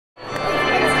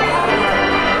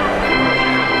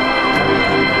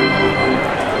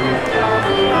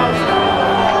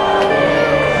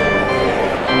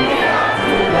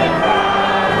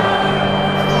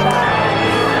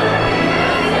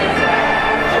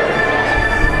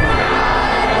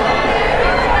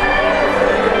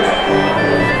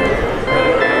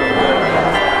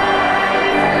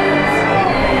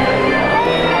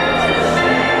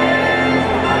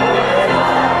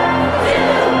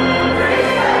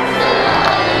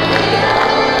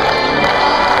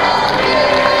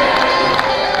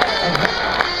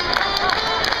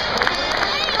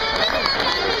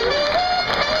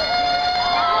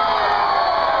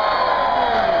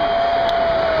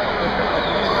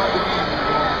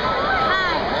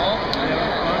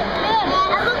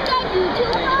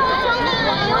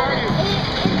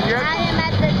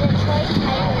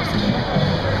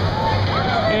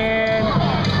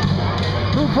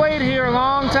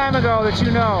that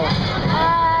you know?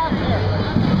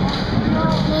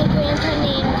 My grandpa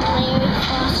named Larry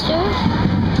Foster.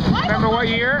 Remember what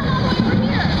year?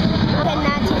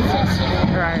 1960.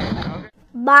 Right. Okay.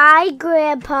 My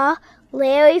grandpa,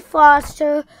 Larry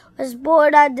Foster, was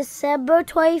born on December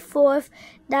 24th,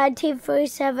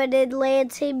 1947 in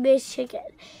Lansing, Michigan.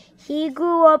 He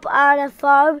grew up on a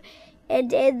farm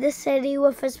and in the city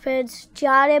with his parents,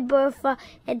 John and Bertha,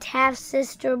 and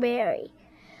half-sister Mary.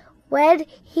 When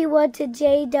he went to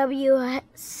J.W.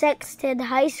 Sexton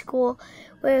High School,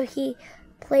 where he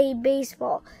played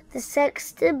baseball, the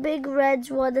Sexton Big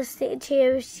Reds won the state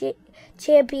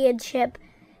championship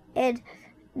in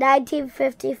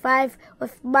 1955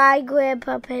 with my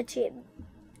grandpa pitching.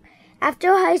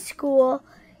 After high school,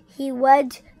 he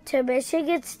went to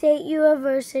Michigan State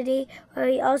University, where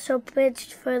he also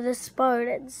pitched for the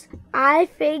Spartans. I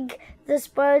think the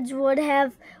Spartans would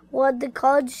have won the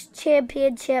college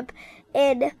championship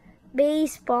in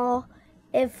baseball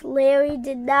if Larry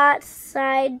did not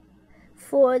sign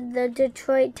for the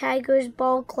Detroit Tigers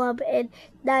ball club in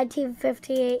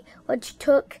 1958, which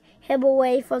took him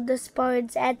away from the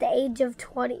Spartans at the age of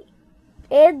 20.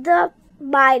 In the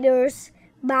minors,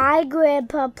 my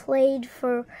grandpa played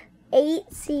for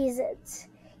 8 seasons.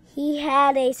 He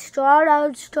had a strong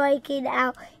arm, striking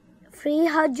out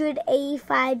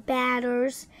 385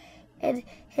 batters in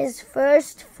his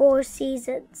first 4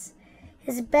 seasons.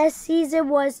 His best season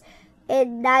was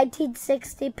in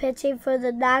 1960, pitching for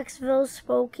the Knoxville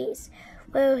Smokies,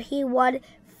 where he won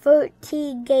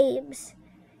 13 games.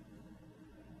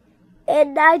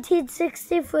 In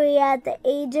 1963, at the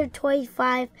age of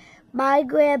 25, my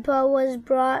grandpa was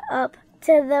brought up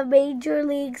to the major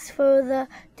leagues for the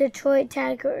Detroit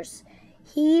Tigers.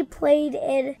 He played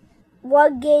in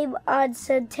 1 game on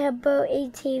September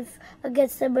 18th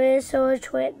against the Minnesota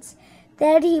Twins.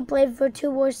 Then he played for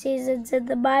 2 more seasons in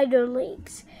the minor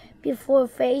leagues before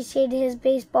finishing his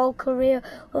baseball career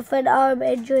with an arm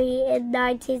injury in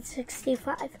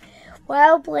 1965.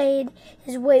 While playing,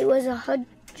 his weight was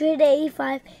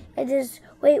 185 and his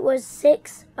weight was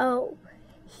 6'0".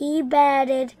 He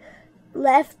batted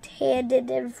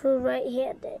left-handed and threw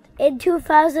right-handed. In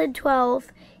 2012,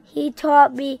 he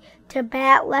taught me to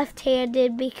bat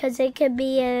left-handed because it can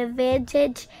be an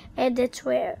advantage and it's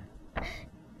rare.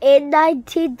 In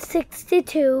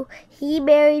 1962, he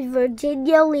married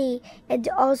Virginia Lee and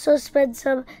also spent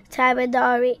some time in the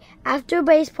Army. After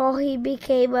baseball, he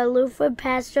became a Lutheran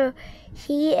pastor.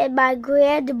 He and my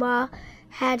grandma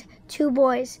had 2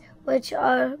 boys, which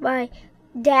are my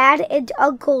dad and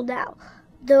uncle now.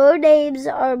 Their names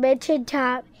are Mitch and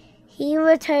Tom. He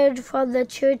retired from the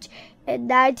church in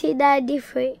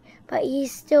 1993, but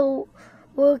he's still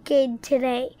working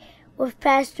today with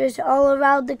pastors all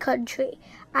around the country.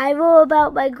 I know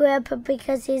about my grandpa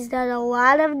because he's done a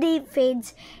lot of neat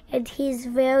things and he's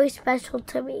very special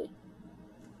to me.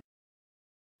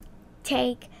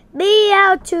 Take me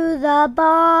out to the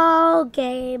ball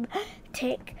game.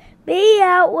 Take me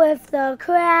out with the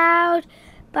crowd.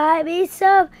 Buy me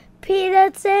some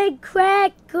peanuts and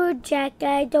Cracker Jack.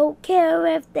 I don't care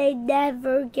if they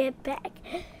never get back.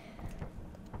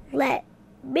 Let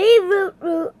me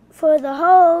root for the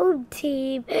home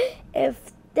team.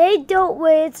 If they don't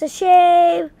win, it's a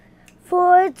shame.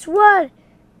 For it's 1,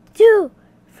 2,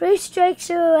 3 strikes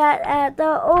you're at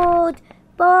the old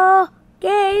ball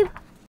game.